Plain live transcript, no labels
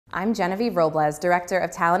I'm Genevieve Robles, Director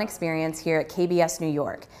of Talent Experience here at KBS New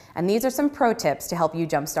York, and these are some pro tips to help you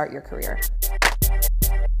jumpstart your career.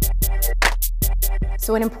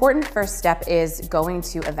 So an important first step is going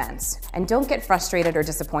to events. And don't get frustrated or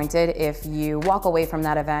disappointed if you walk away from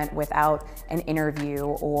that event without an interview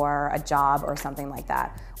or a job or something like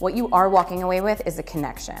that. What you are walking away with is a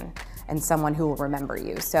connection and someone who will remember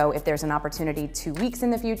you. So if there's an opportunity 2 weeks in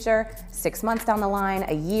the future, 6 months down the line,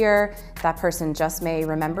 a year, that person just may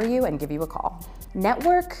remember you and give you a call.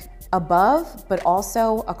 Network above, but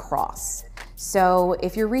also across. So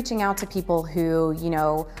if you're reaching out to people who,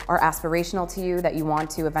 are aspirational to you, that you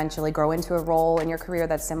want to eventually grow into a role in your career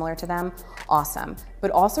that's similar to them, awesome.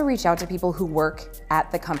 But also reach out to people who work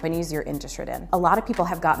at the companies you're interested in. A lot of people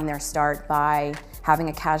have gotten their start by having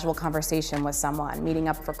a casual conversation with someone, meeting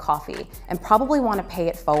up for coffee, and probably want to pay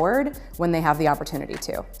it forward when they have the opportunity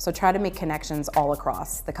to. So try to make connections all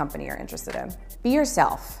across the company you're interested in. Be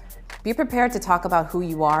yourself. Be prepared to talk about who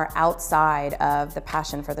you are outside of the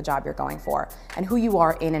passion for the job you're going for and who you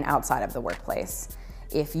are in and outside of the workplace.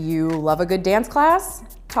 If you love a good dance class,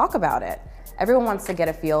 talk about it. Everyone wants to get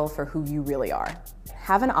a feel for who you really are.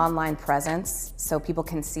 Have an online presence so people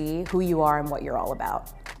can see who you are and what you're all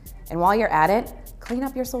about. And while you're at it, clean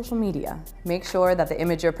up your social media. Make sure that the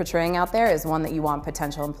image you're portraying out there is one that you want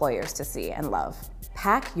potential employers to see and love.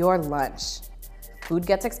 Pack your lunch. Food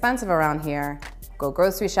gets expensive around here. Go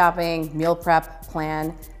grocery shopping, meal prep,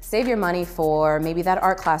 plan. Save your money for maybe that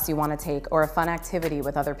art class you want to take or a fun activity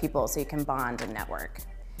with other people so you can bond and network.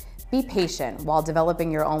 Be patient while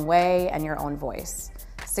developing your own way and your own voice.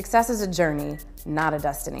 Success is a journey, not a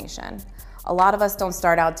destination. A lot of us don't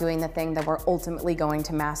start out doing the thing that we're ultimately going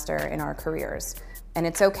to master in our careers. And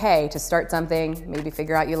it's okay to start something, maybe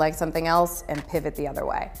figure out you like something else, and pivot the other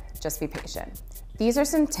way. Just be patient. These are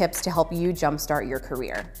some tips to help you jumpstart your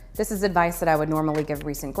career. This is advice that I would normally give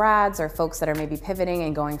recent grads or folks that are maybe pivoting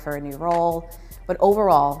and going for a new role. But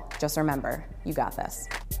overall, just remember, you got this.